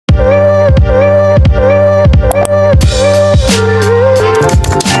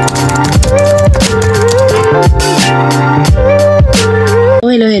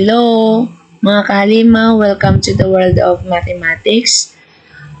mga kahalimaw, welcome to the world of mathematics.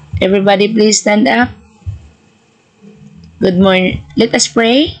 Everybody please stand up. Good morning. Let us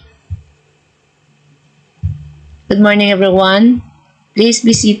pray. Good morning everyone. Please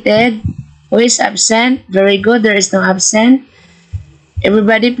be seated. Who is absent? Very good, there is no absent.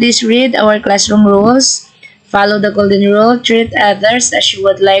 Everybody please read our classroom rules. Follow the golden rule. Treat others as you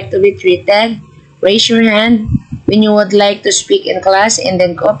would like to be treated. Raise your hand when you would like to speak in class, and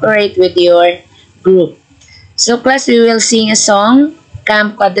then cooperate with your group. So class, we will sing a song,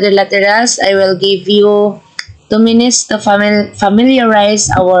 Camp Quadrilaterals. I will give you 2 minutes to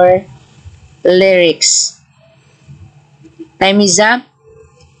familiarize our lyrics. Time is up.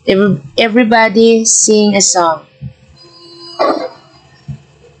 Everybody sing a song.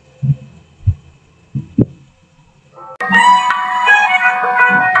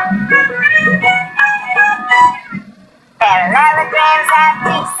 Parallelograms have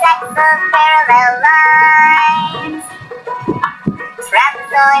two sets of parallel lines.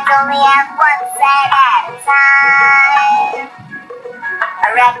 Trapezoids only have one set at a time. A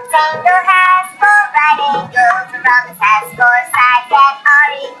rectangle has 4 right angles. A rhombus has 4 sides that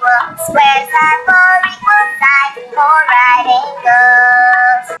are equal. Squares have 4 equal sides and 4 right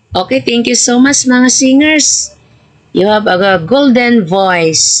angles. Okay, thank you so much mga singers. You have a golden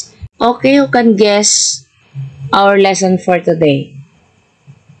voice. Okay, who can guess our lesson for today?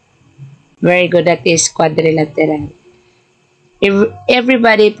 Very good, that is quadrilateral.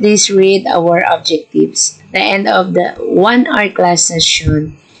 Everybody please read our objectives. At the end of the 1-hour class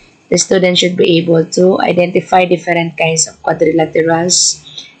session, the student should be able to identify different kinds of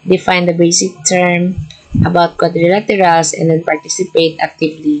quadrilaterals, define the basic term about quadrilaterals, and then participate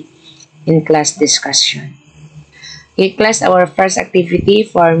actively in class discussion. Okay, class, our first activity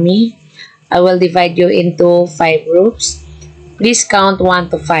for me, I will divide you into 5 groups. Please count 1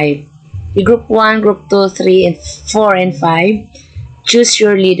 to 5. In group 1, group 2, 3, and 4, and 5. Choose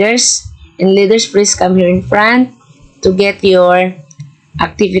your leaders. And leaders, please come here in front to get your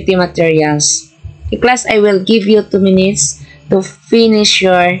activity materials. Okay, class, I will give you 2 minutes to finish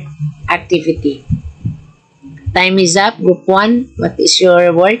your activity. Time is up. Group 1, what is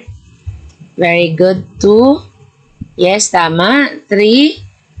your work? Very good. 2. Yes, tama. 3.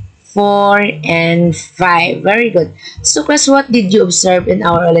 4, and 5. Very good. So, class, what did you observe in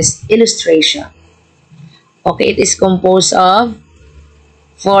our illustration? Okay, it is composed of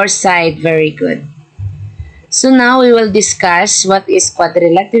 4 sides. Very good. So, now we will discuss what is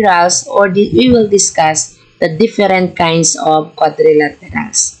quadrilaterals, or we will discuss the different kinds of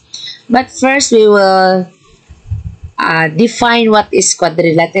quadrilaterals. But first, we will define what is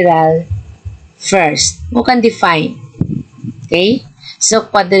quadrilateral first. Who can define? Okay. So,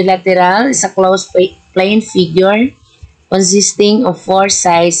 quadrilateral is a closed plane figure consisting of 4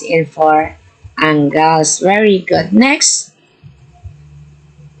 sides and 4 angles. Very good. Next,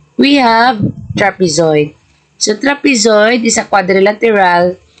 we have trapezoid. So, trapezoid is a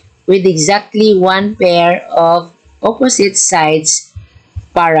quadrilateral with exactly 1 pair of opposite sides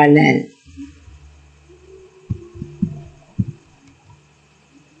parallel.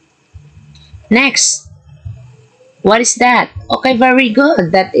 Next, what is that? Okay, very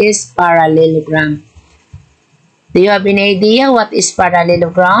good. That is parallelogram. Do you have any idea what is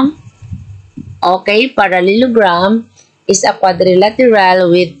parallelogram? Okay, parallelogram is a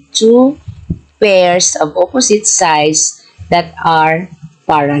quadrilateral with 2 pairs of opposite sides that are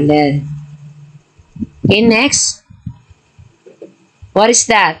parallel. Okay, next. What is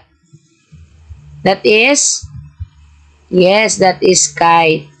that? That is, yes, that is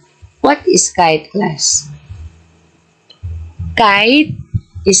kite. What is kite, class? Kite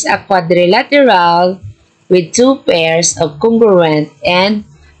is a quadrilateral with 2 pairs of congruent and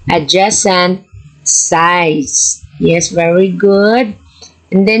adjacent sides. Yes, very good.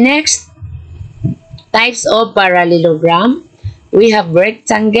 And the next types of parallelogram, we have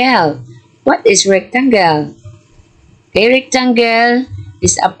rectangle. What is rectangle? Okay, rectangle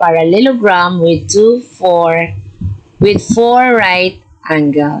is a parallelogram with 4 right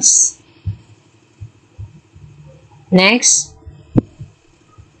angles. Next.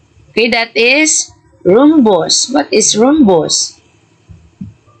 Okay, that is rhombus. What is rhombus?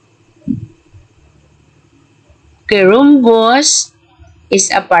 Okay, rhombus is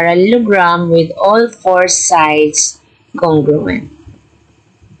a parallelogram with all 4 sides congruent.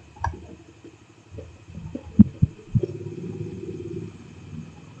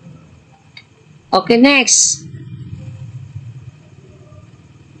 Okay, next.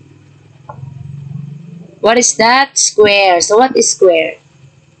 What is that? Square. So, what is square?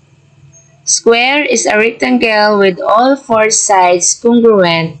 Square is a rectangle with all 4 sides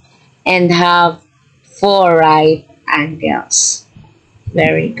congruent and have 4 right angles.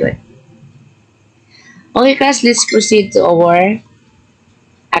 Very good. Okay, class, let's proceed to our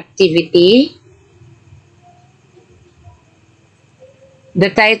activity. The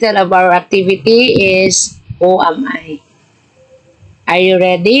title of our activity is Who Am I? Are you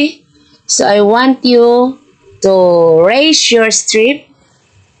ready? So I want you to raise your strip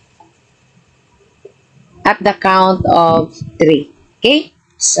at the count of 3. Okay?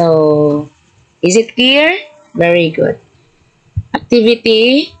 So, is it clear? Very good.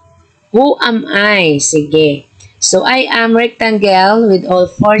 Activity, who am I? Sige. So, I am rectangle with all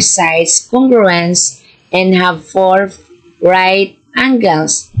 4 sides congruence and have 4 right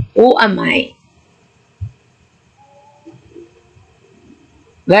angles. Who am I?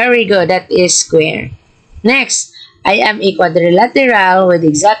 Very good. That is square. Next, I am a quadrilateral with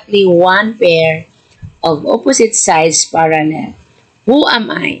exactly 1 pair of opposite sides parallel. Who am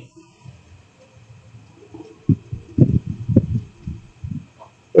I?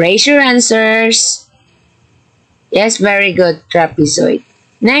 Raise your answers. Yes, very good. Trapezoid.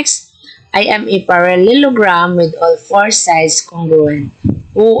 Next, I am a parallelogram with all 4 sides congruent.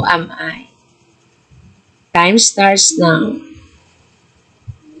 Who am I? Time starts now.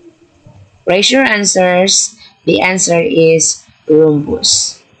 Raise your answers. The answer is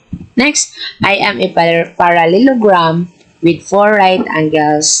rhombus. Next, I am a parallelogram with 4 right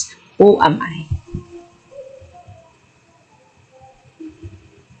angles. Who am I?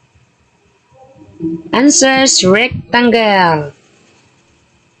 Answers, rectangle.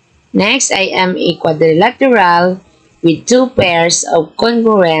 Next, I am a quadrilateral with 2 pairs of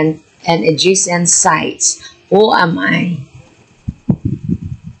congruent and adjacent sides. Who am I?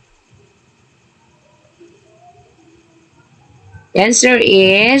 The answer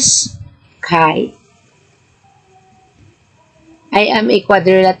is kite. I am a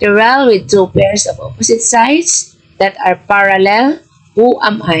quadrilateral with 2 pairs of opposite sides that are parallel. Who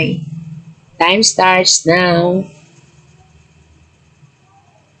am I? Time starts now.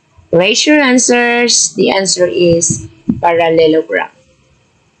 Raise your answers. The answer is parallelogram.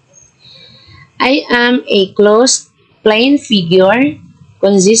 I am a closed plane figure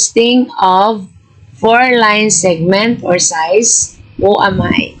consisting of 4 line segment or sides. Who am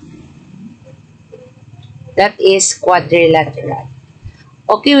I? That is quadrilateral.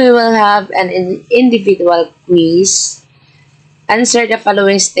 Okay, we will have an individual quiz. Answer the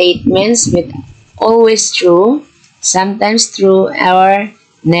following statements with always true, sometimes true, or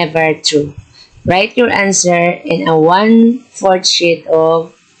never true. Write your answer in a 1/4 sheet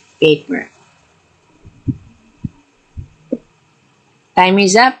of paper. Time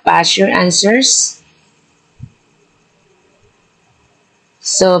is up. Pass your answers.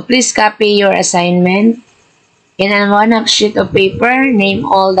 So please copy your assignment. In a 1/2 sheet of paper, name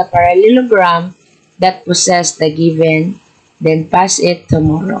all the parallelogram that possess the given, then pass it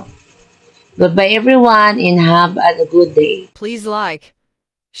tomorrow. Goodbye everyone and have a good day. Please like,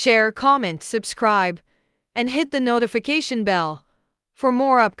 share, comment, subscribe, and hit the notification bell for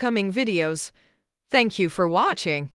more upcoming videos. Thank you for watching.